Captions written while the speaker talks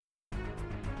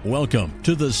Welcome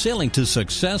to the Sailing to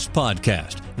Success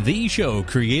podcast, the show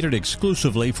created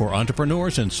exclusively for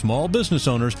entrepreneurs and small business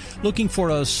owners looking for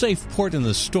a safe port in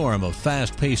the storm of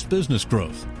fast-paced business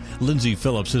growth. Lindsay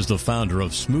Phillips is the founder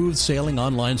of Smooth Sailing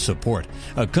Online Support,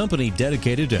 a company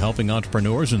dedicated to helping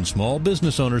entrepreneurs and small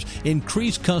business owners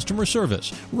increase customer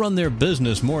service, run their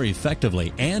business more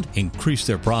effectively, and increase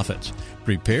their profits.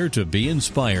 Prepare to be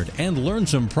inspired and learn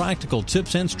some practical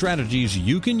tips and strategies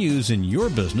you can use in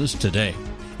your business today.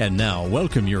 And now,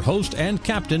 welcome your host and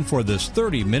captain for this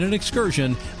 30-minute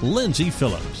excursion, Lindsay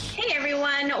Phillips. Hey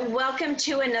everyone, welcome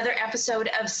to another episode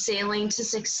of Sailing to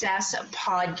Success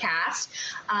podcast.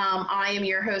 I am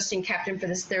your host and captain for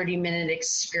this 30-minute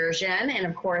excursion. And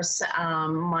of course,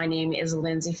 my name is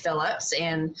Lindsay Phillips,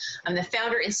 and I'm the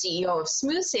founder and CEO of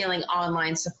Smooth Sailing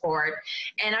Online Support.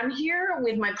 And I'm here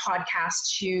with my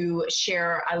podcast to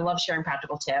share, I love sharing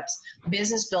practical tips,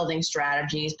 business building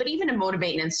strategies, but even to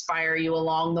motivate and inspire you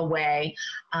along the way.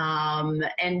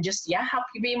 And just, help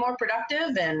you be more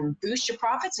productive and boost your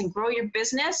profits and grow your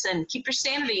business and keep your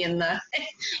sanity in the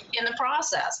in the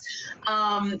process.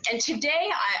 And today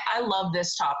I love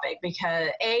this topic because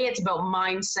it's about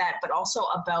mindset, but also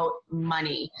about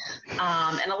money.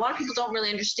 And a lot of people don't really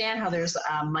understand how there's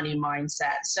a money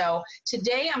mindset. So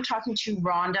today I'm talking to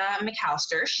Rhonda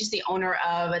McAllister. She's the owner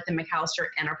of the McAllister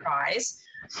Enterprise.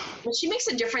 And she makes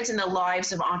a difference in the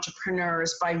lives of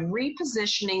entrepreneurs by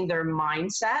repositioning their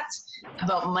mindsets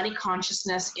about money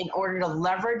consciousness in order to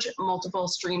leverage multiple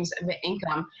streams of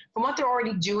income from what they're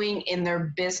already doing in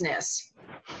their business.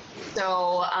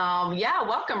 So,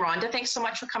 welcome, Rhonda. Thanks so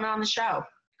much for coming on the show.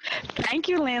 Thank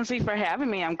you, Lindsay, for having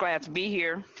me. I'm glad to be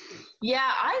here. Yeah,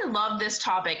 I love this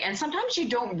topic. And sometimes you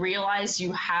don't realize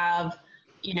you have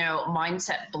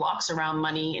mindset blocks around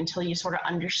money until you sort of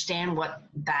understand what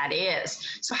that is.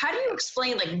 So how do you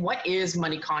explain, what is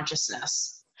money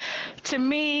consciousness? To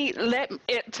me,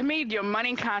 your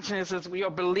money consciousness is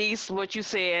your beliefs, what you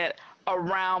said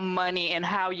around money and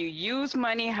how you use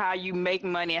money, how you make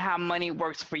money, and how money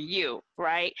works for you,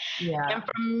 right? Yeah. And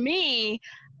for me,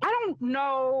 I don't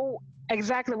know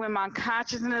exactly when my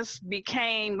consciousness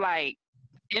became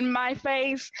in my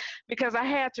face, because I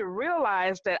had to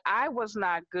realize that I was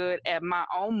not good at my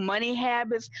own money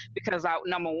habits because I,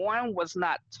 number one, was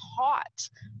not taught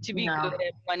to be good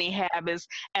at money habits.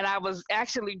 And I was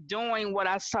actually doing what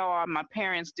I saw my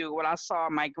parents do, what I saw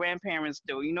my grandparents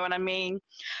do. You know what I mean?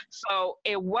 So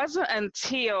it wasn't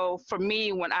until for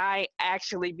me when I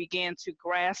actually began to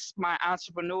grasp my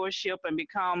entrepreneurship and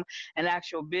become an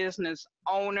actual business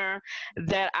owner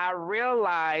that I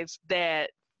realized that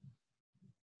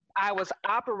I was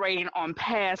operating on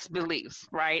past beliefs,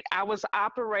 right? I was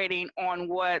operating on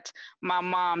what my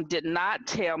mom did not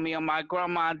tell me or my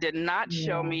grandma did not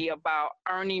show me about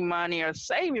earning money or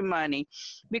saving money,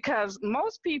 because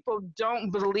most people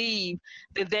don't believe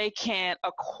that they can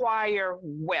acquire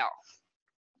wealth,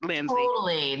 Lindsay.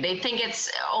 Totally. They think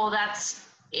it's, that's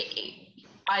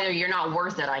either you're not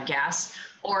worth it, I guess,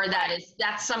 or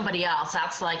that's somebody else.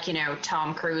 That's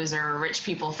Tom Cruise or rich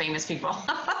people, famous people.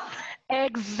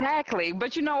 Exactly.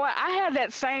 But you know what? I had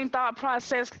that same thought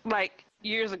process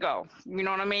years ago. You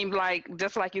know what I mean?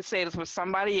 Just like you said, it's for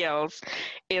somebody else.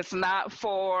 It's not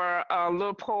for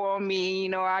little poor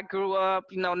me. I grew up,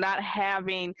 not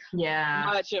having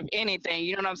much of anything.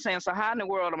 You know what I'm saying? So how in the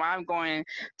world am I going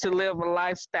to live a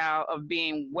lifestyle of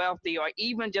being wealthy or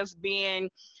even just being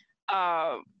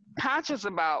conscious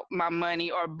about my money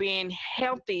or being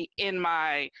healthy in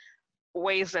my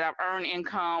ways that I've earned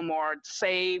income or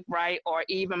saved, right? Or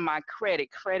even my credit.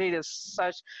 Credit is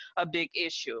such a big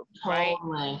issue, right?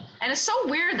 Totally. And it's so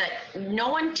weird that no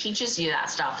one teaches you that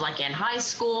stuff, in high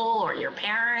school or your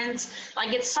parents.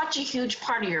 It's such a huge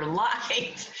part of your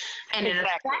life and it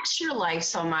affects your life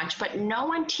so much, but no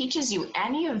one teaches you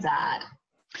any of that.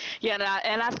 Yeah,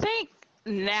 and I think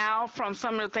now from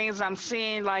some of the things I'm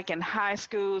seeing in high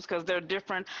schools, because there are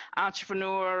different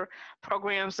entrepreneur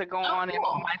programs that go on. And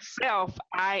myself,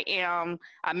 I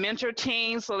mentor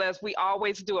teens, so that we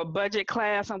always do a budget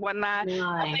class and whatnot. Nice.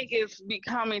 I think it's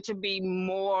becoming to be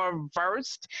more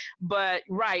versed. But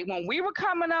when we were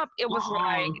coming up, it was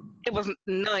it was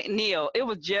nil. It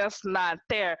was just not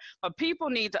there. But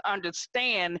people need to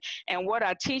understand, and what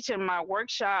I teach in my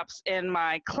workshops and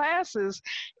my classes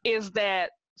is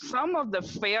that some of the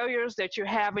failures that you're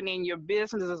having in your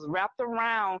business is wrapped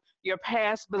around your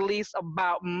past beliefs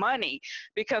about money.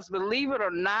 Because believe it or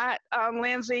not,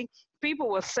 Lindsay, people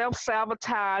will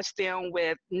self-sabotage them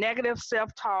with negative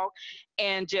self-talk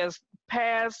and just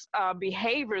past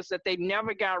behaviors that they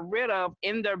never got rid of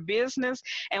in their business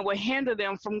and will hinder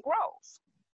them from growth.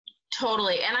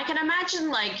 Totally. And I can imagine,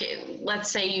 like,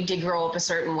 let's say you did grow up a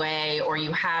certain way or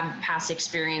you have past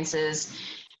experiences.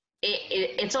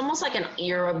 It's almost like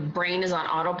your brain is on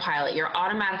autopilot. You're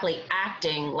automatically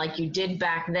acting like you did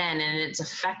back then, and it's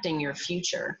affecting your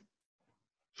future.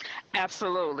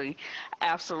 Absolutely.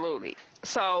 Absolutely.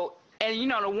 So, and you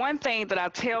know, the one thing that I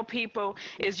tell people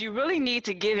is you really need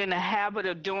to get in the habit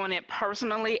of doing it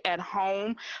personally at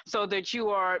home so that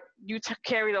you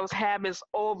carry those habits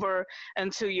over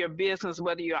into your business,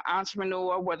 whether you're an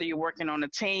entrepreneur, whether you're working on a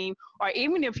team, or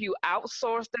even if you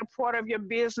outsource that part of your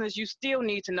business, you still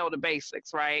need to know the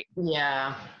basics, right?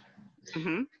 Yeah.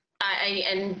 Mm-hmm.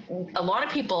 And a lot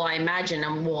of people, I imagine,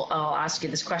 and I'll ask you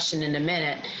this question in a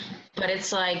minute, but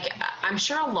it's like, I'm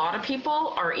sure a lot of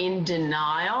people are in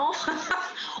denial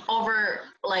over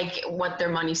like what their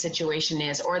money situation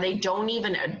is, or they don't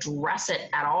even address it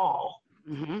at all.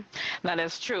 Mm-hmm. Now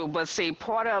that's true, but see,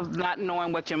 part of not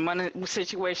knowing what your money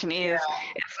situation is,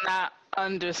 it's not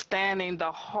understanding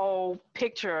the whole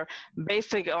picture,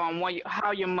 basic on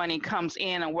how your money comes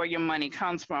in and where your money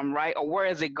comes from, right? Or where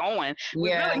is it going?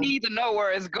 We really need to know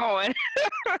where it's going.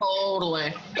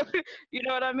 Totally. You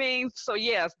know what I mean? So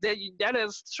yes, that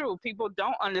is true. People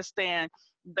don't understand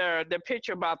their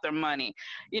picture about their money,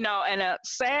 you know, and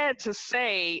sad to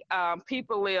say,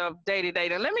 people live day to day.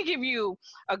 Now, let me give you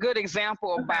a good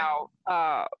example about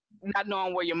not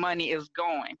knowing where your money is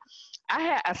going.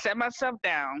 I set myself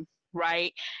down,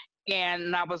 right?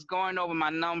 And I was going over my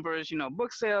numbers, you know,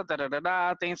 book sales,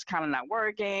 things kind of not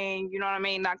working, you know what I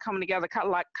mean? Not coming together kind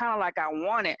of like I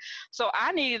wanted. So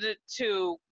I needed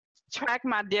to track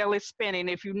my daily spending.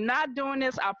 If you're not doing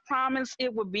this, I promise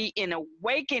it will be an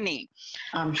awakening.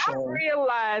 I'm sure. I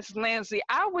realized, Lindsay,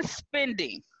 I was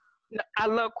spending. I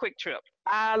love Quick Trip.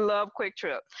 I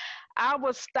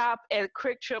would stop at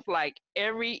Quick Trip like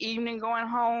every evening going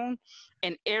home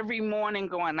and every morning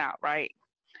going out, right?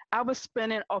 I was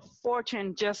spending a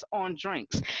fortune just on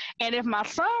drinks. And if my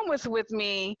son was with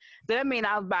me, that means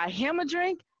I would buy him a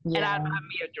drink and I'd buy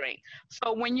me a drink.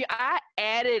 So when I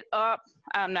added up,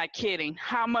 I'm not kidding,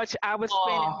 how much I was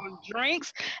spending on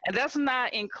drinks, and that's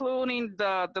not including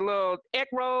the little egg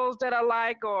rolls that I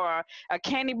like or a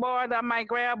candy bar that I might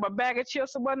grab, a bag of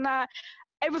chips or whatnot.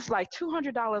 It was like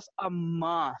 $200 a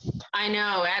month. I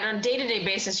know. On a day-to-day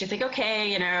basis, you think,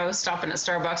 okay, you know, stopping at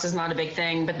Starbucks is not a big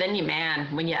thing. But then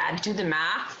when you do the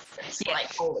math, it's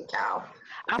like, holy cow.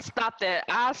 I stopped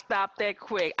that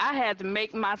quick. I had to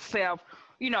make myself,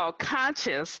 you know,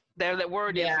 conscious, that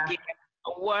word is again,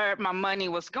 where my money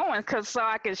was going, so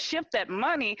I could shift that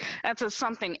money into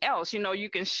something else. You know,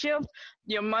 you can shift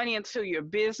your money into your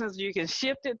business, you can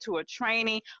shift it to a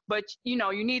training, but you know,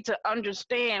 you need to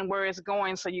understand where it's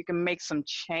going so you can make some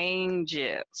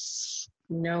changes.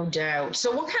 No doubt.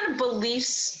 So what kind of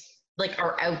beliefs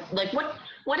are out,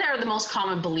 what are the most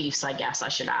common beliefs, I guess I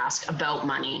should ask, about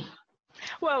money?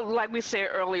 Well, like we said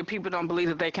earlier, people don't believe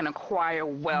that they can acquire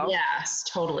wealth. Yes,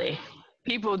 totally.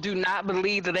 People do not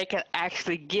believe that they can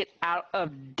actually get out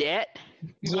of debt.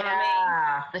 You know what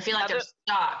I mean? They feel like they're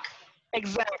stuck.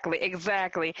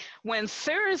 Exactly. When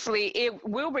seriously, it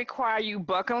will require you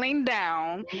buckling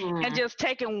down and just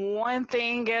taking one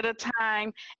thing at a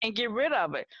time and get rid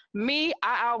of it.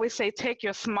 I always say take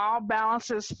your small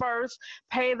balances first,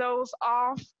 pay those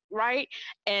off, right?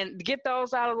 And get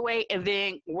those out of the way, and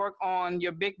then work on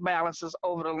your big balances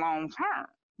over the long term.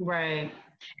 Right.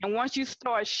 And once you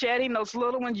start shedding those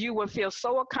little ones, you will feel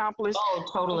so accomplished. Oh,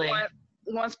 totally.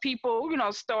 Once people, you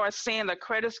know, start seeing the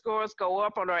credit scores go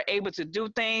up or are able to do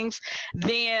things,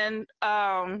 then,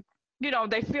 you know,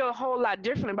 they feel a whole lot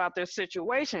different about their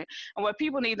situation. And what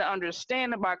people need to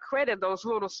understand about credit, those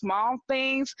little small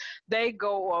things, they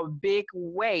go a big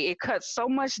way. It cuts so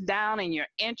much down in your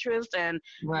interest and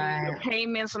your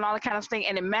payments and all that kind of thing.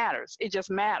 And it matters. It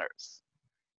just matters.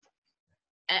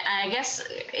 I guess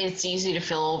it's easy to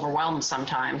feel overwhelmed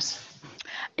sometimes.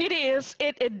 It is.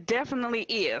 It definitely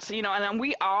is. You know, and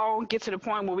we all get to the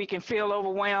point where we can feel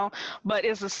overwhelmed, but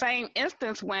it's the same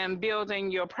instance when building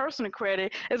your personal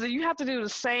credit is that you have to do the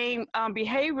same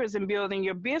behaviors in building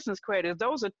your business credit.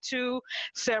 Those are two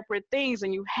separate things,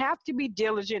 and you have to be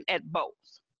diligent at both.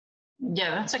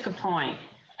 Yeah, that's a good point.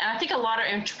 And I think a lot of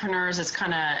entrepreneurs, it's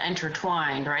kind of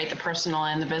intertwined, right? The personal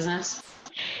and the business.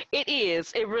 It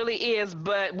is. It really is.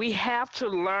 But we have to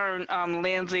learn,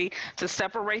 Lindsay, to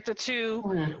separate the two,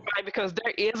 right? Because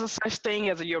there is a such thing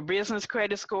as your business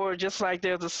credit score, just like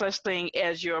there's a such thing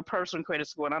as your personal credit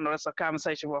score. And I know that's a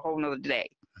conversation for a whole nother day.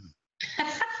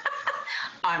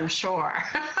 I'm sure.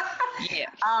 Yeah.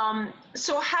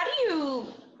 So how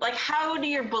do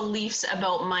your beliefs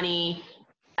about money,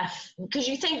 because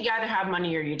you think you either have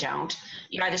money or you don't,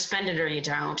 you either spend it or you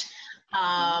don't.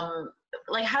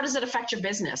 Like, how does it affect your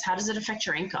business? How does it affect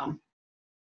your income?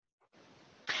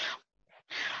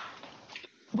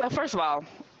 Well, first of all,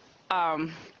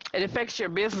 it affects your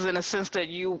business in the sense that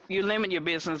you limit your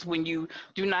business when you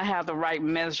do not have the right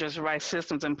measures, the right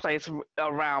systems in place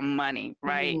around money,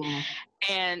 right? Mm.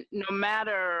 And no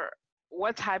matter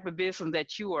what type of business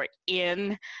that you are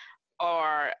in,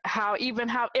 or how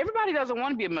everybody doesn't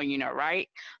want to be a millionaire, right?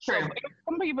 True. So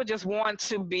some people just want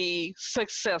to be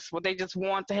successful. They just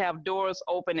want to have doors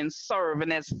open and serve,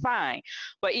 and that's fine.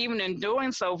 But even in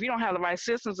doing so, if you don't have the right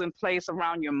systems in place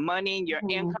around your money, your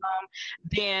income,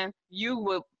 then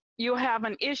you'll have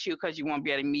an issue because you won't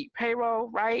be able to meet payroll,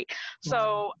 right?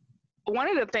 So one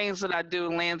of the things that I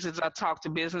do, Lindsay, is I talk to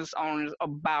business owners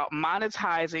about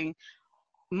monetizing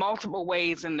multiple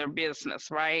ways in their business,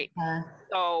 right?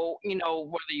 So,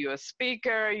 whether you're a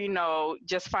speaker,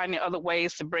 just finding other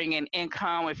ways to bring in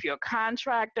income. If you're a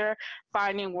contractor,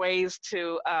 finding ways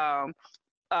to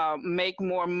make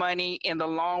more money in the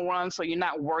long run so you're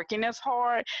not working as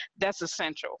hard, that's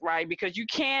essential, right? Because you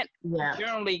can't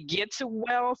generally get to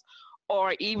wealth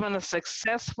or even a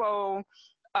successful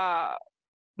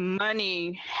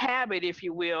money habit, if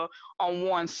you will, on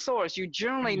one source. You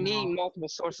generally need multiple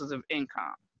sources of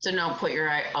income. So don't put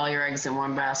all your eggs in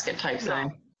one basket type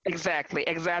thing. Exactly.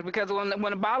 Because when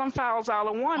the bottom falls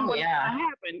all in one, what's going to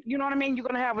happen? You know what I mean? You're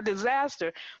going to have a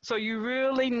disaster. So you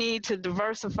really need to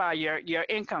diversify your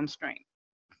income stream.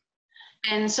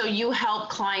 And so you help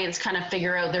clients kind of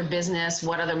figure out their business,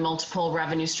 what other multiple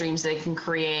revenue streams they can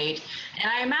create.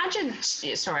 And I imagine,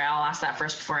 sorry, I'll ask that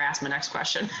first before I ask my next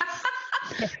question.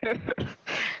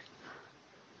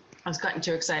 I was getting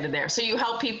too excited there. So you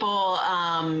help people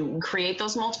create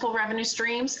those multiple revenue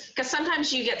streams? Because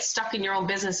sometimes you get stuck in your own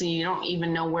business and you don't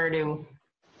even know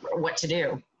what to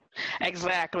do.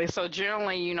 Exactly. So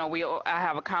generally, I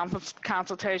have a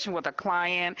consultation with a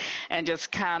client and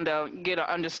just kind of get an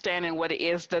understanding what it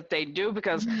is that they do,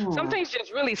 because some things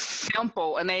just really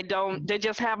simple and they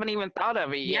just haven't even thought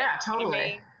of it yet. Yeah,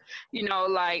 totally.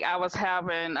 Like I was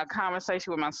having a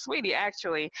conversation with my sweetie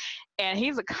actually, and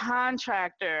he's a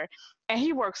contractor and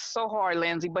he works so hard,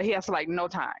 Lindsay, but he has no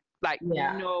time.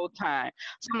 No time.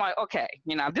 So I'm like, okay,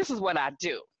 this is what I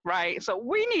do, right? So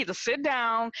we need to sit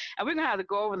down and we're gonna have to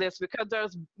go over this, because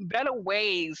there's better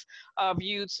ways of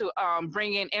you to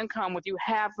bring in income with you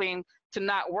having to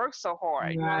not work so hard.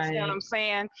 Right. You understand what I'm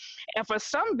saying? And for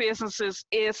some businesses,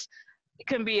 it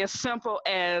can be as simple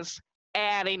as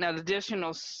adding an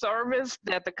additional service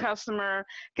that the customer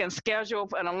can schedule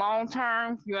in a long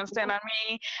term. You understand what I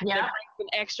mean? Yeah. That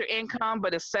brings an extra income,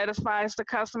 but it satisfies the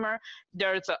customer.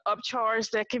 There's an upcharge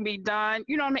that can be done.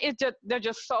 You know what I mean? There's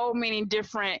just so many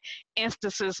different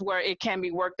instances where it can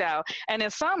be worked out. And in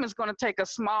some, it's going to take a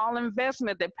small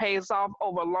investment that pays off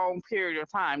over a long period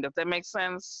of time. Does that make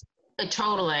sense?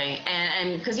 Totally.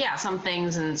 And because, some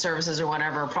things and services or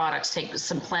whatever products take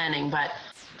some planning, but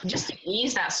just to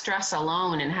ease that stress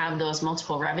alone and have those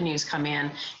multiple revenues come in.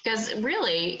 Because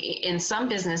really, in some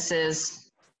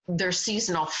businesses, there's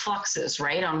seasonal fluxes,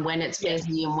 right? On when it's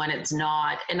busy and when it's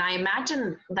not. And I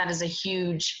imagine that is a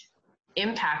huge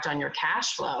impact on your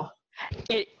cash flow.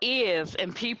 It is,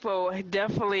 and people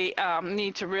definitely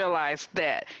need to realize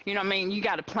that. You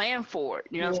got to plan for it.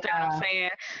 You understand what I'm saying?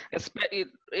 Especially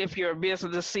if your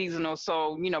business is seasonal,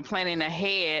 so planning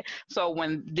ahead. So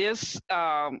when this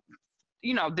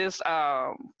this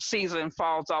season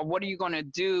falls off, what are you going to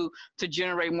do to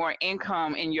generate more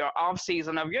income in your off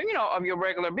season of your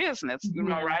regular business?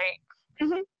 Right?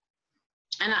 Mm-hmm.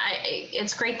 And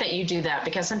it's great that you do that,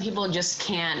 because some people just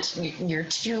can't. You're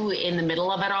too in the middle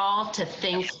of it all to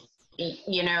think,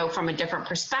 from a different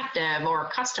perspective or a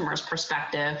customer's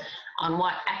perspective on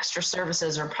what extra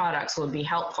services or products would be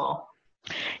helpful.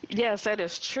 Yes, that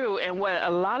is true. And what a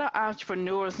lot of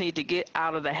entrepreneurs need to get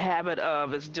out of the habit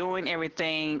of is doing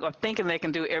everything or thinking they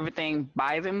can do everything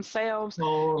by themselves.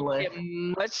 Totally. Get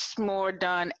much more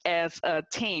done as a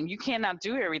team. You cannot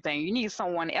do everything. You need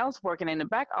someone else working in the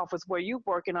back office where you're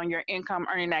working on your income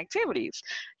earning activities.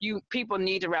 People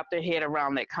need to wrap their head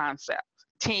around that concept.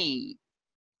 Team.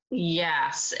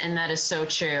 Yes, and that is so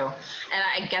true. And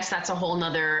I guess that's a whole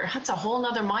nother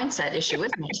mindset issue,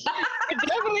 isn't it?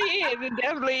 It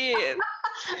definitely is.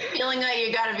 Feeling like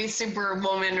you got to be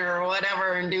superwoman or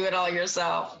whatever and do it all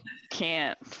yourself.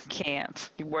 Can't.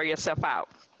 You wear yourself out.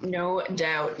 No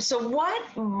doubt. So what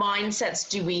mindsets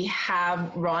do we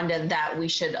have, Rhonda, that we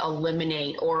should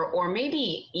eliminate, or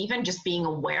maybe even just being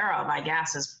aware of, I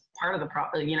guess, as part of the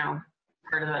part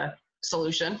of the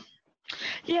solution?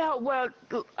 Yeah, well,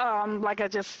 like I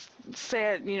just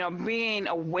said, being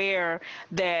aware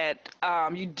that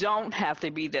you don't have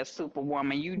to be that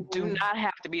superwoman. You do Mhm. not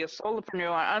have to be a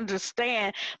solopreneur.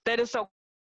 Understand that it's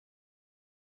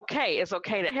okay. It's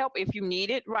okay to help if you need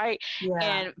it, right? Yeah.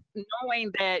 And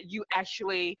knowing that you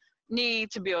actually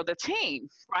need to build a team,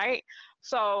 right?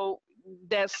 So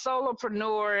that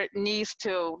solopreneur needs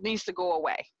to go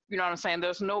away. You know what I'm saying?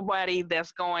 There's nobody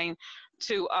that's going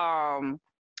to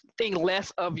think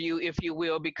less of you, if you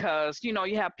will, because you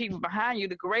have people behind you.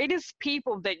 The greatest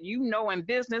people that in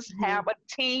business Mhm. have a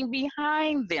team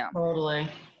behind them. Totally.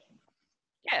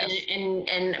 And, Yes.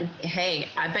 and hey,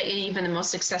 I bet you even the most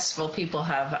successful people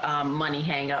have money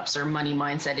hangups or money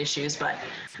mindset issues, but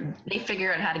they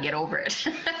figure out how to get over it.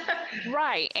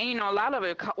 Right. And a lot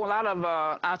of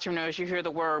entrepreneurs, you hear the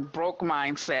word broke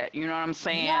mindset. You know what I'm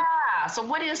saying? Yeah. So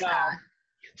what is No. that?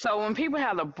 So when people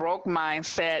have the broke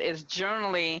mindset, it's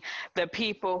generally the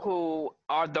people who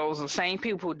are those the same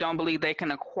people who don't believe they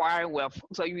can acquire wealth.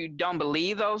 So you don't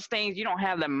believe those things, you don't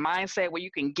have the mindset where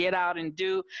you can get out and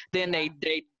do, then Yeah.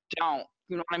 they don't.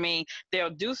 You know what I mean? They'll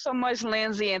do so much,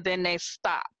 Lindsay, and then they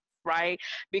stop, right?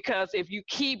 Because if you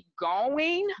keep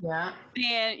going, Yeah.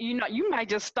 then you might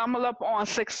just stumble up on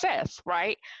success,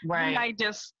 right? You Right. might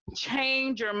just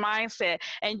change your mindset.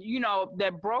 And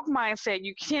that broke mindset,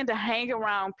 you tend to hang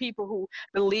around people who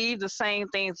believe the same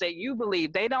things that you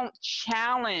believe. They don't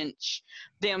challenge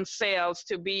themselves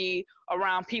to be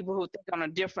around people who think on a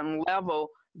different level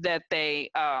that they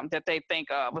think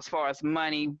of as far as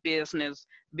money,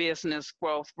 business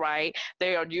growth, right?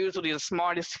 They are usually the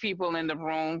smartest people in the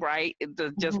room, right?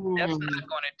 That's Mhm. not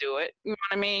going to do it. You know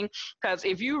what I mean? Because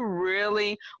if you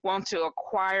really want to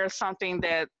acquire something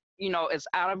that is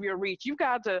out of your reach, you've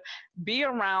got to be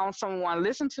around someone,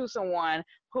 listen to someone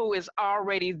who is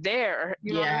already there.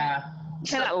 You know what I mean? Yeah. You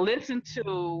So cannot listen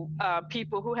to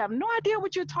people who have no idea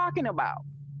what you're talking about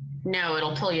no,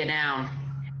 it'll pull you down.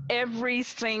 every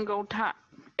single time.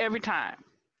 Every time.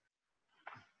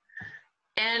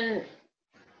 And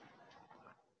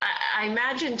I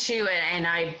imagine too, and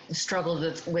I struggled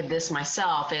with this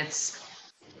myself.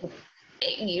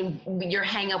 Your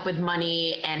hang up with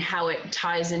money and how it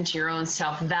ties into your own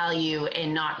self value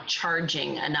and not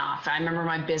charging enough. I remember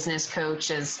my business coach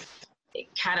has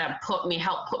kind of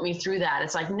helped put me through that.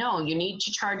 It's like, no, you need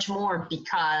to charge more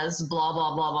because blah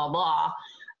blah blah blah blah,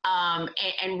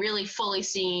 and really fully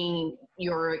seeing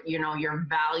your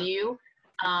value.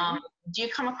 Mhm. Do you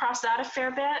come across that a fair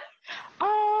bit?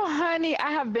 Oh, honey,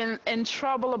 I have been in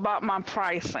trouble about my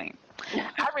pricing.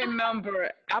 I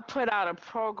remember I put out a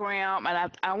program,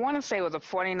 and I want to say it was a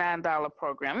 $49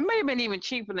 program. It may have been even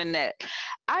cheaper than that.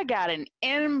 I got an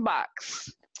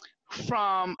inbox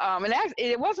from, and actually,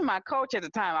 it wasn't my coach at the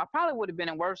time. I probably would have been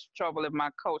in worse trouble if my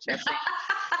coach had seen.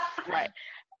 Right.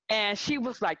 And she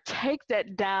was like, take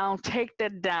that down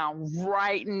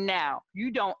right now.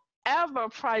 You don't ever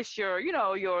price your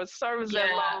service that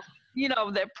Yeah,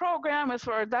 low. That program is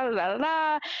for da da da da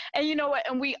da. And you know what?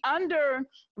 And we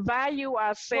undervalue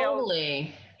ourselves,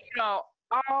 totally. you know,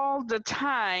 all the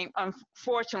time,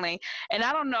 unfortunately. And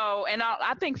I don't know. And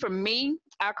I think for me,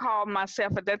 I called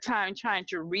myself at that time trying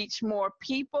to reach more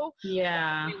people.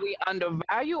 Yeah, We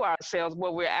undervalue ourselves.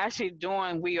 What we're actually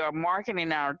doing, we are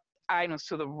marketing our items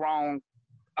to the wrong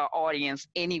audience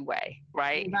anyway,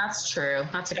 right? that's true.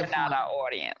 That's a They're good not point. our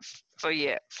audience. So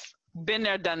yes, been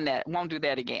there, done that. Won't do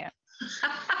that again.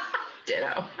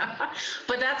 Ditto.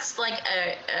 But that's like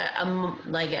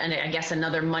I guess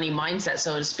another money mindset,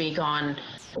 so to speak, on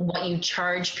what you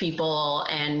charge people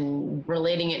and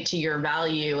relating it to your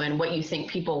value and what you think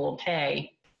people will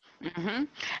pay. And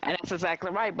that's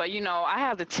exactly right. But I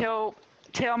have to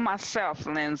tell myself,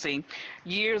 Lindsay,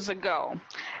 years ago,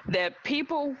 that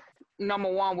people,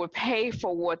 number one, would pay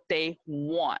for what they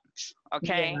want.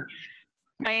 Okay, Yeah.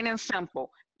 plain and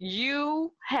simple.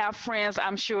 You have friends,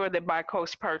 I'm sure, that buy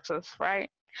Coach purses, right?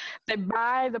 They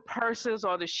buy the purses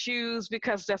or the shoes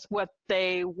because that's what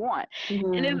they want. And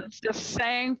Mhm. it's the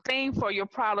same thing for your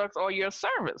product or your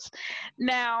service.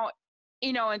 Now,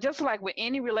 and just like with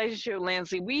any relationship,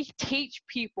 Lindsay, we teach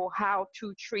people how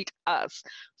to treat us.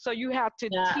 So you have to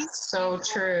teach That's so people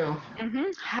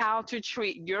true. how to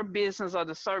treat your business or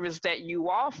the service that you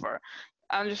offer.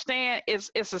 Understand? It's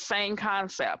the same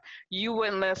concept. You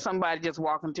wouldn't let somebody just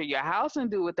walk into your house and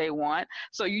do what they want.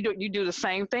 So you do the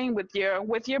same thing with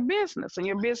your business and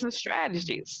your business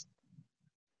strategies.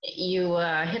 You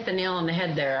hit the nail on the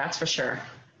head there, that's for sure.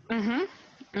 Mhm.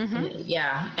 Mhm.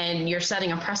 Yeah, and you're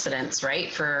setting a precedence,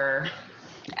 right, for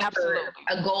Absolutely.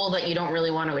 a goal that you don't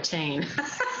really want to attain.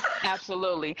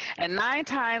 Absolutely. And 9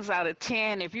 times out of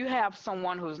 10, if you have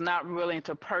someone who's not willing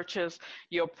to purchase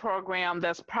your program,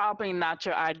 that's probably not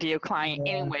your ideal client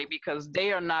Yeah. anyway, because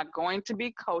they are not going to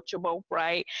be coachable,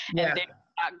 right? Yeah. And they're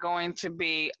not going to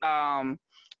be,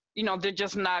 they're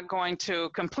just not going to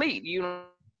complete. You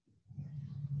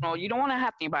know, you don't want to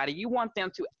have anybody. You want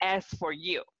them to ask for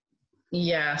you.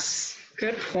 Yes.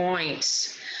 Good point.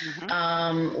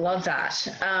 Mm-hmm. Love that.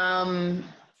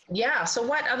 Yeah. So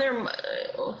what other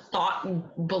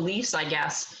beliefs, I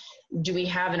guess, do we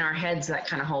have in our heads that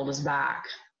kind of hold us back?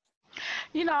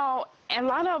 You know, a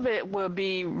lot of it will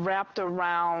be wrapped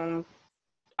around,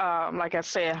 like I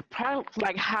said, probably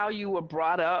like how you were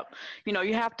brought up. You know,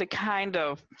 you have to kind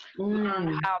of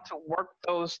learn how to work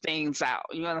those things out.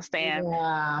 You understand?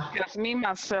 Yeah. Because me,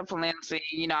 myself, and Lindsay,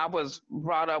 we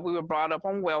were brought up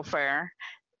on welfare.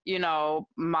 You know,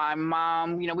 my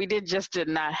mom, we did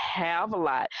not have a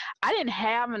lot. I didn't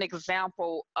have an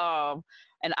example of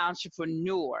an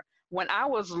entrepreneur. When I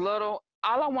was little,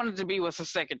 all I wanted to be was a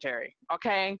secretary.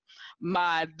 Okay.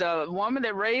 The woman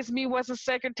that raised me was a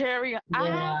secretary.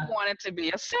 I wanted to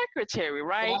be a secretary,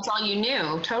 right? Well, that's all you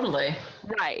knew. Totally.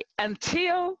 Right.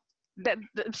 Until the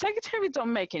secretaries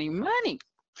don't make any money.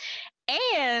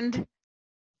 And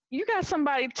you got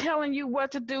somebody telling you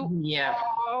what to do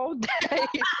all day.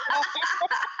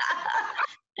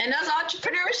 And those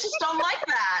entrepreneurs just don't like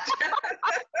that.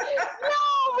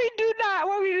 No, we do not.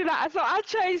 Well, we do not. So I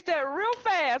changed that real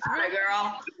fast. All right,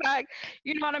 girl. Like,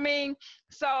 you know what I mean?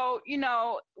 So,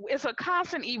 it's a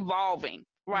constant evolving,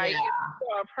 right? Yeah. If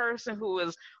you're a person who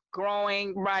is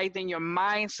growing, right, then your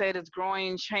mindset is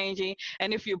growing, changing.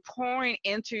 And if you're pouring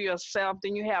into yourself,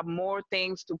 then you have more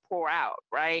things to pour out,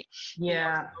 right?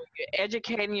 Yeah. You're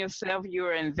educating yourself,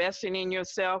 you're investing in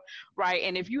yourself, right?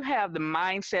 And if you have the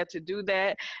mindset to do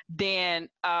that, then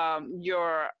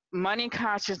your money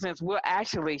consciousness will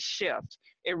actually shift.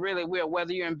 It really will,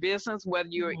 whether you're in business, whether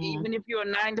you're even if you're a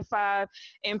 9-to-5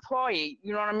 employee,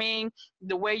 you know what I mean?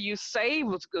 The way you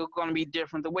save is going to be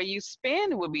different. The way you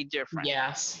spend will be different.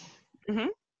 Yes. Mm-hmm.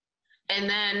 And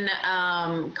then,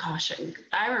 gosh,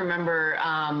 I remember,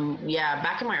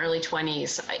 back in my early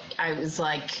 20s, I was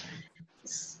like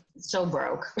so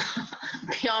broke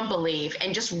beyond belief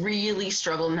and just really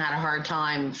struggled and had a hard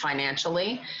time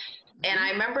financially. And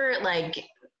I remember like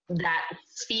that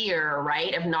fear,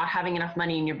 right, of not having enough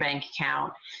money in your bank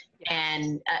account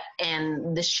and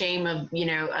the shame of,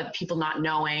 of people not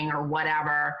knowing or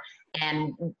whatever,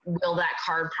 and will that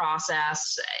card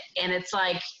process? And it's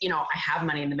like, I have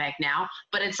money in the bank now,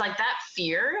 but it's like that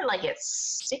fear, like it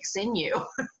sticks in you.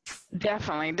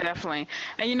 Definitely.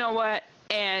 And you know what?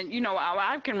 And,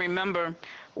 I can remember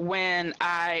when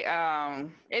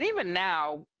and even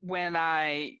now, when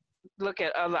I look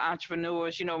at other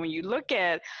entrepreneurs, when you look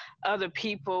at other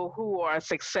people who are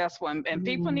successful, and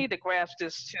people need to grasp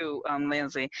this too,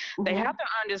 Lindsay, they have to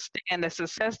understand that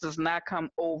success does not come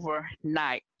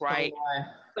overnight, right?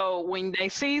 So when they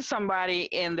see somebody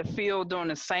in the field doing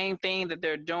the same thing that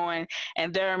they're doing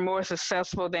and they're more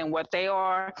successful than what they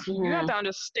are, you have to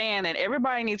understand that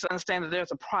everybody needs to understand that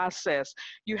there's a process.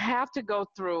 You have to go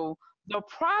through the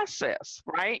process,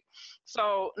 right?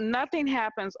 So nothing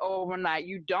happens overnight.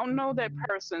 You don't know that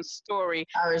person's story.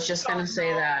 I was just going to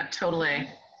say that. Totally.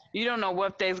 You don't know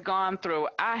what they've gone through.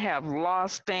 I have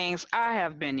lost things. I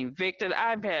have been evicted.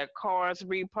 I've had cars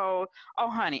repoed. Oh,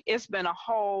 honey, it's been a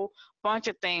whole bunch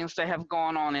of things that have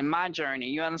gone on in my journey.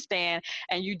 You understand?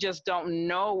 And you just don't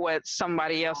know what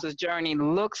somebody else's journey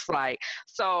looks like.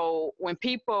 So when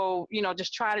people,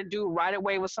 just try to do right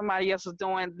away what somebody else is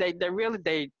doing, they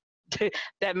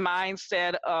that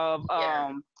mindset of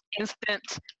instant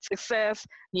success,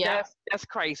 that's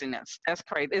craziness. That's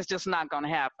crazy. It's just not going to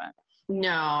happen. No,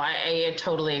 I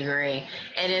totally agree.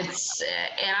 And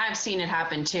I've seen it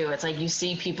happen too. It's like you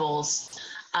see people's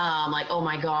like, oh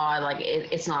my God, like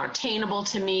it's not attainable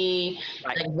to me.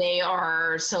 Right. Like they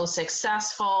are so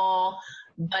successful.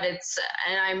 But and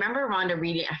I remember Rhonda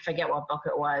reading, I forget what book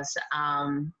it was.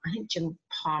 I think Jim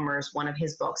Palmer's one of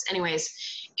his books. Anyways,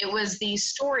 it was these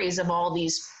stories of all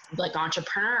these like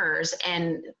entrepreneurs,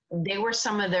 and they were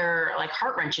some of their like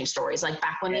heart-wrenching stories, like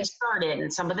back when they started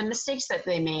and some of the mistakes that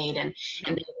they made. And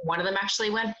one of them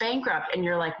actually went bankrupt, and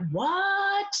you're like,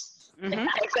 what? Like,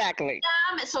 exactly.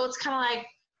 So it's kind of like,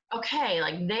 okay,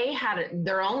 like they had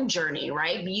their own journey,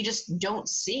 right? But you just don't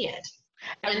see it.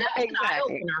 And that was an eye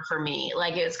opener for me.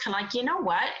 Like, it's kind of like, you know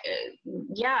what?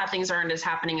 Yeah, things aren't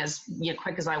happening as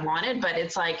quick as I wanted, but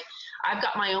it's like, I've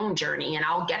got my own journey and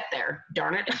I'll get there.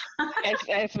 Darn it.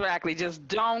 Exactly. Just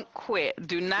don't quit.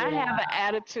 Do not have an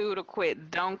attitude to quit.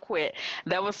 Don't quit.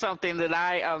 That was something that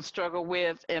I struggled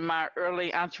with in my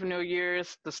early entrepreneur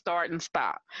years, the start and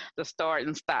stop. The start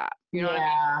and stop. You know what I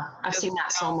mean? I've seen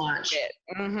that so much.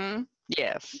 Mm-hmm.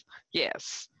 Yes.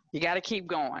 Yes. You got to keep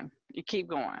going. You keep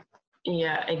going.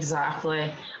 Yeah,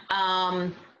 exactly.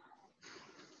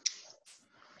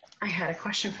 I had a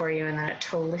question for you and then it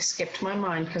totally skipped my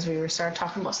mind because we started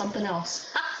talking about something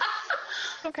else.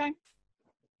 Okay.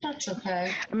 That's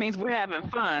okay. It means we're having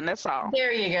fun. That's all.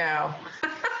 There you go.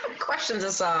 Questions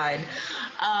aside.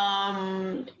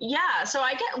 So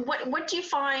I get, what do you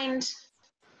find,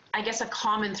 I guess, a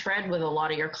common thread with a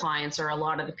lot of your clients or a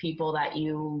lot of the people that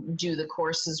you do the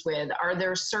courses with? Are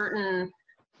there certain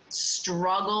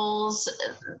struggles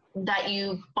that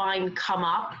you find come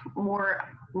up more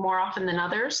often than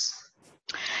others?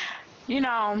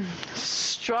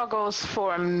 Struggles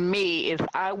for me is,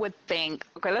 I would think,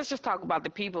 okay, let's just talk about the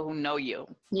people who know you,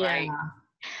 right?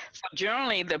 So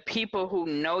generally the people who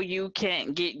know you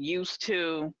can't get used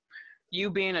to you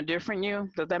being a different you.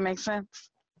 Does that make sense?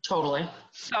 Totally.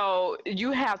 So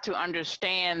you have to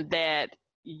understand that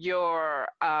your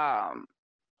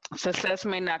success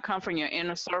may not come from your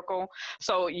inner circle.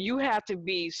 So you have to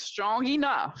be strong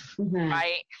enough,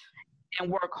 right? And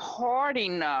work hard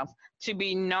enough to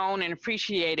be known and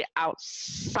appreciated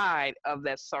outside of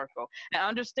that circle. And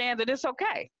understand that it's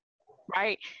okay,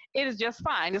 right? It is just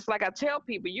fine. It's like I tell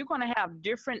people, you're going to have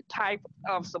different type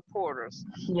of supporters.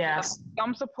 Yes.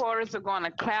 Some supporters are going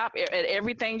to clap at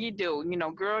everything you do.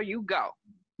 Girl, you go,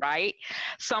 right?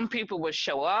 Some people will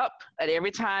show up at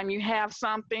every time you have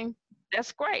something.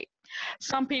 That's great.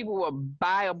 Some people will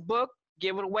buy a book,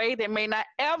 give it away. They may not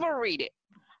ever read it.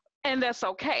 And that's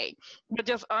okay. But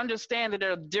just understand that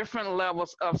there are different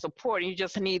levels of support. And you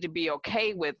just need to be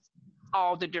okay with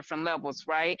all the different levels,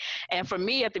 right? And for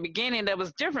me at the beginning, that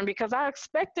was different because I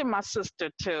expected my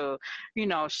sister to,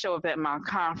 show up at my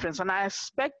conference. And I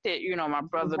expected, my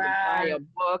brother to buy a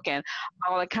book and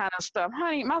all that kind of stuff.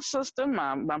 Honey, my sister,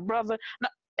 my brother,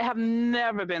 have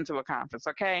never been to a conference,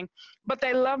 okay? But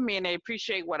they love me and they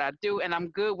appreciate what I do. And I'm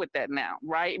good with that now,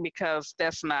 right? Because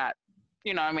that's not,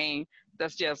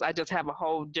 I just have a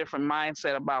whole different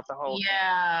mindset about the whole thing.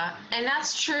 And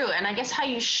that's true. And I guess how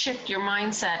you shift your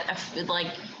mindset,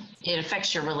 it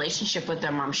affects your relationship with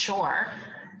them, I'm sure,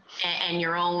 and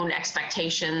your own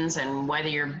expectations and whether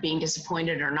you're being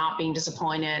disappointed or not being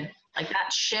disappointed. Like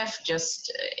that shift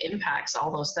just impacts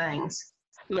all those things.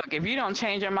 Look, if you don't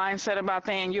change your mindset about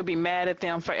things, you'll be mad at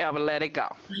them forever. Let it go.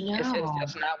 It's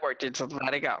just not worth it. Just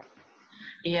let it go.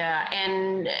 Yeah,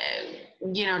 and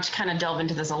to kind of delve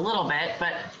into this a little bit,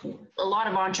 but a lot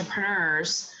of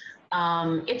entrepreneurs,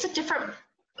 it's a different,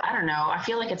 I don't know, I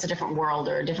feel like it's a different world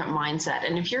or a different mindset.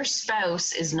 And if your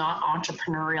spouse is not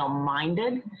entrepreneurial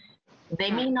minded, they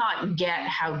may not get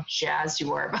how jazzed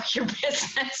you are about your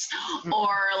business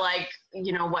or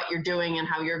what you're doing and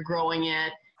how you're growing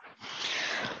it.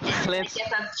 I guess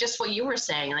that's just what you were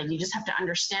saying. Like, you just have to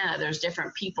understand that there's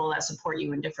different people that support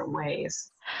you in different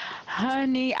ways.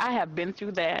 Honey, I have been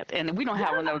through that, and we don't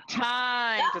have enough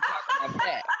time to talk about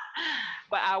that.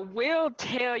 But I will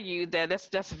tell you that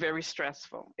that's very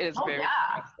stressful. It is very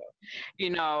stressful.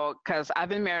 Because I've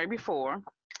been married before.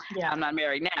 Yeah. I'm not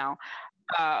married now.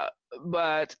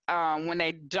 But when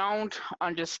they don't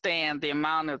understand the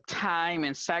amount of time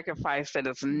and sacrifice that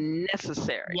is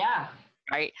necessary. Yeah.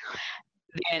 Right?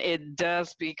 Then it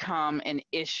does become an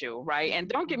issue, right? And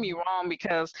don't get me wrong,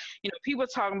 because people are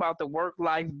talking about the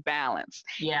work-life balance.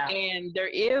 Yeah. And there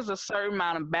is a certain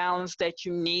amount of balance that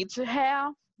you need to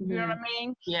have. You know what I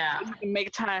mean? Yeah. You can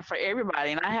make time for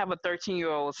everybody. And I have a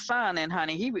 13-year-old son, and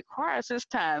honey, he requires his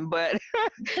time. But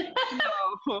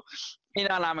and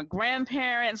I'm a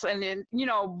grandparent, and then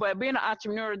but being an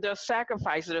entrepreneur does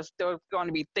sacrifices. There's going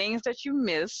to be things that you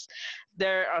miss.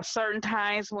 There are certain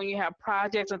times when you have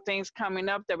projects and things coming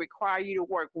up that require you to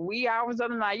work wee hours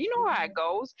of the night. You know how it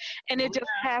goes, and it just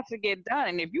has to get done.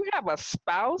 And if you have a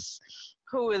spouse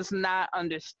who is not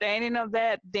understanding of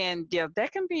that, then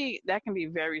that can be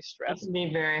very stressful. It can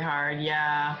be very hard.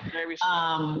 Yeah. Very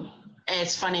stressful.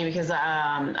 It's funny because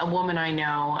a woman I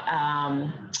know,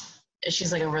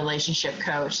 she's like a relationship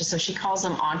coach, so she calls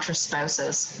them entre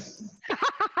spouses.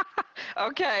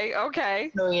 Okay.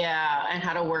 So yeah, and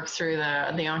how to work through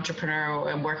the entrepreneur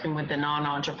and working with the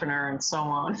non-entrepreneur and so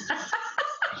on.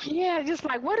 Yeah, just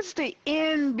like, what is the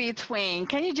in between?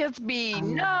 Can you just be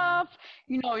enough?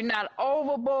 You're not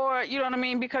overboard. You know what I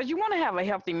mean? Because you want to have a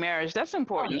healthy marriage. That's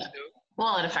important too.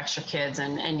 Well, it affects your kids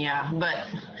and yeah, but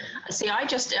see, I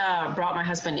just brought my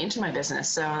husband into my business,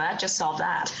 so that just solved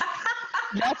that.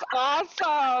 That's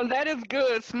awesome. That is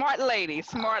good. Smart lady.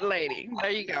 Smart lady.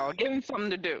 There you go. Give him something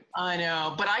to do. I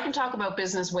know, but I can talk about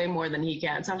business way more than he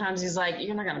can. Sometimes he's like,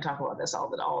 "You're not going to talk about this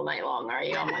all night long, are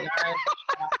you?" I'm like, "All right."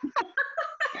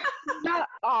 Not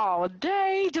all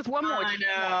day. Just one more. I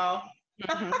know.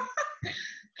 Mm-hmm.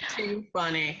 Too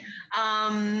funny.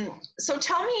 So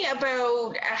tell me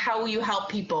about how you help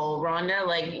people, Rhonda,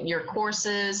 like your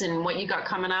courses and what you got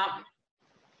coming up.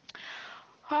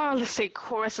 Oh, let's see,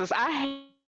 courses. I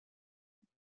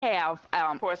have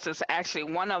courses. Actually,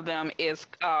 one of them is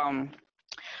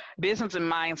Business and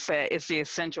Mindset is the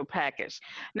essential package.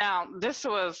 Now, this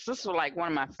was like one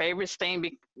of my favorite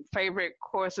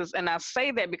courses, and I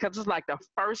say that because it's like the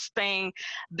first thing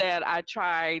that I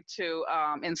try to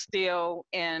instill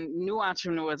in new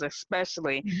entrepreneurs,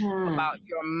 especially about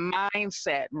your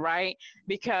mindset, right?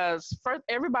 Because first,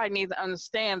 everybody needs to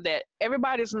understand that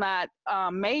everybody's not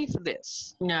made for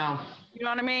this. No. You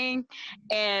know what I mean?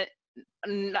 And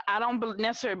I don't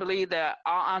necessarily believe that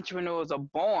all entrepreneurs are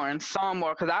born. Some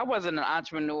are, because I wasn't an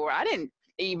entrepreneur. I didn't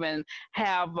even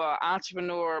have an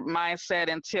entrepreneur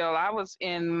mindset until I was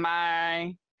in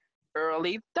my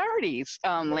early 30s,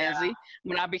 Lindsay,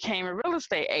 when I became a real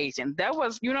estate agent. That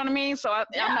was, you know what I mean? So I'm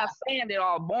not saying they're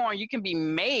all born. You can be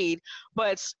made,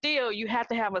 but still you have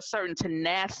to have a certain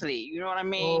tenacity. You know what I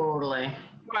mean? Totally.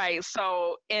 Right.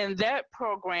 So in that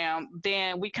program,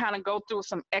 then we kind of go through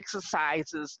some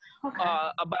exercises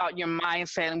about your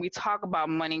mindset, and we talk about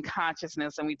money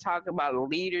consciousness, and we talk about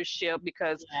leadership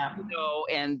because,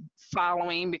 and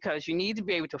following, because you need to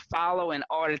be able to follow in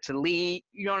order to lead.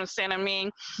 You understand what I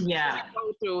mean? Yeah. So we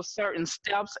go through certain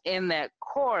steps in that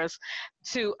course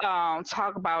to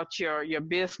talk about your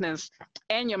business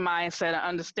and your mindset, and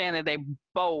understand that they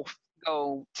both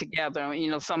go together.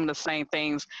 Some of the same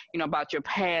things, about your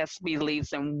past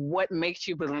beliefs and what makes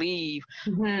you believe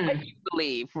what you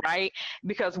believe, right?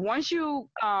 Because once you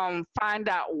find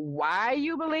out why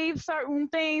you believe certain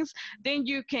things, then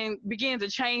you can begin to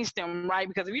change them, right?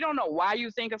 Because if you don't know why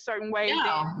you think a certain way,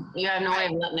 then you have no way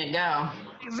of letting it go.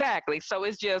 Exactly. So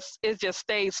it just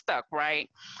stays stuck, right?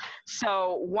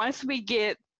 So once we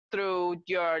get through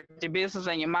the business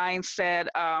and your mindset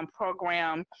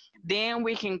program, then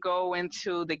we can go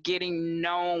into the getting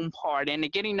known part. And the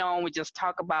getting known, we just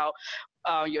talk about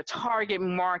your target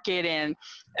market and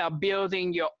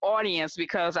building your audience,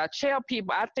 because I tell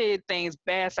people I did things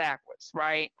backwards,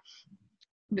 right?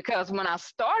 Because when I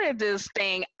started this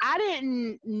thing, I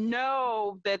didn't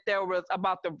know that there was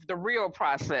about the real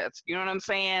process. You know what I'm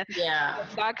saying? Yeah.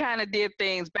 So I kind of did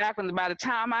things backwards. By the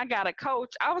time I got a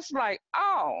coach, I was like,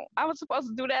 oh, I was supposed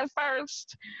to do that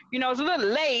first. It's a little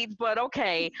late, but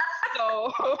okay.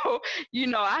 So,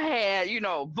 I had,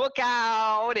 book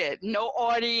out and no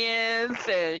audience.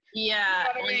 And, you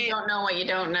don't know what you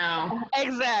don't know.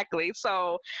 Exactly.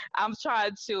 So I'm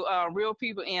trying to reel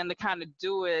people in to kind of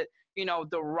do it,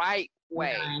 the right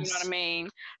way. Nice. You know what I mean?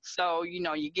 So,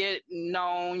 you get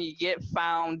known, you get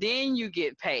found, then you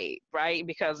get paid, right?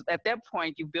 Because at that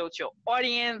point you built your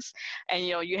audience, and,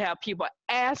 you have people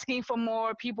asking for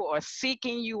more, people are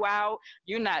seeking you out.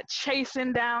 You're not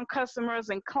chasing down customers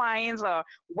and clients or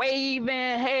waving,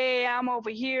 hey, I'm over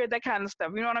here, that kind of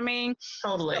stuff. You know what I mean?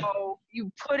 Totally. So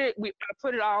I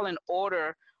put it all in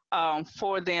order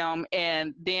for them,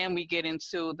 and then we get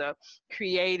into the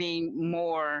creating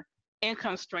more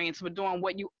income streams for doing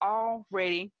what you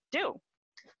already do,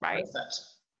 right?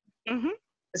 Mm-hmm.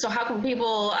 So how can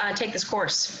people take this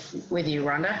course with you,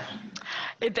 Rhonda?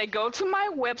 If they go to my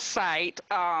website,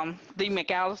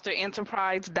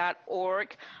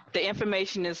 themcallisterenterprise.org, the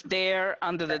information is there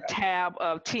under the tab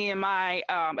of TMI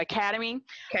Academy.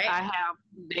 Okay.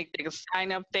 They can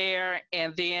sign up there,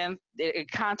 and then it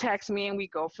contacts me, and we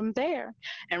go from there.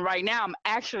 And right now,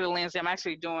 Lindsay, I'm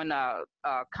actually doing a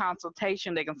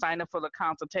consultation. They can sign up for the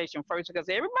consultation first, because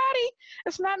everybody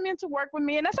is not meant to work with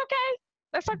me, and that's okay.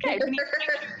 That's okay. We need to make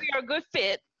sure we are a good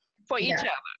fit for each other.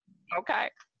 Okay.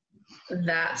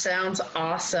 That sounds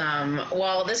awesome.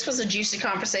 Well, this was a juicy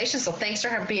conversation, so thanks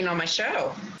for being on my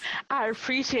show. I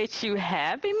appreciate you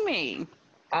having me.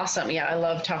 Awesome. Yeah, I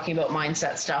love talking about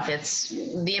mindset stuff. It's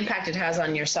the impact it has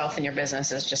on yourself and your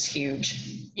business is just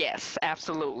huge. Yes,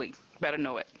 absolutely. Better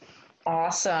know it.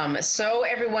 Awesome. So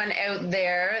everyone out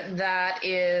there, that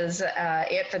is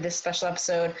it for this special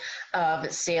episode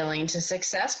of Sailing to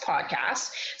Success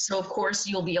podcast. So of course,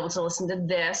 you'll be able to listen to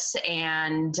this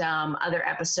and other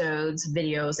episodes,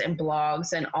 videos, and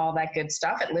blogs and all that good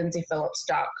stuff at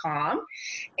lindsayphillips.com.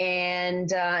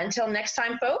 And until next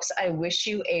time, folks, I wish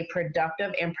you a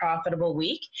productive and profitable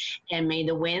week, and may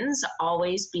the winds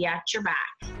always be at your back.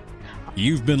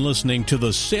 You've been listening to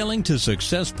the Sailing to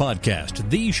Success podcast,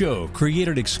 the show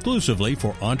created exclusively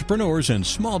for entrepreneurs and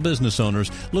small business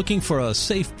owners looking for a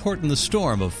safe port in the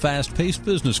storm of fast-paced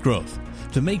business growth.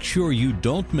 To make sure you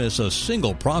don't miss a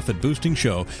single profit-boosting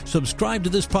show, subscribe to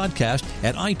this podcast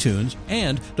at iTunes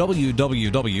and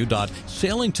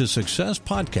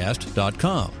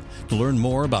www.sailingtosuccesspodcast.com. To learn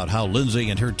more about how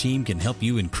Lindsay and her team can help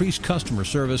you increase customer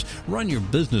service, run your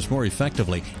business more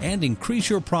effectively, and increase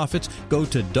your profits, go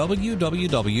to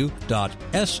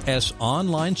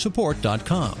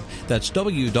www.ssonlinesupport.com. That's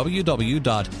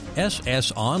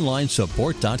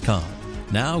www.ssonlinesupport.com.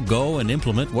 Now go and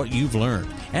implement what you've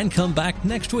learned, and come back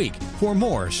next week for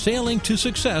more Sailing to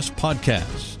Success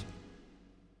podcasts.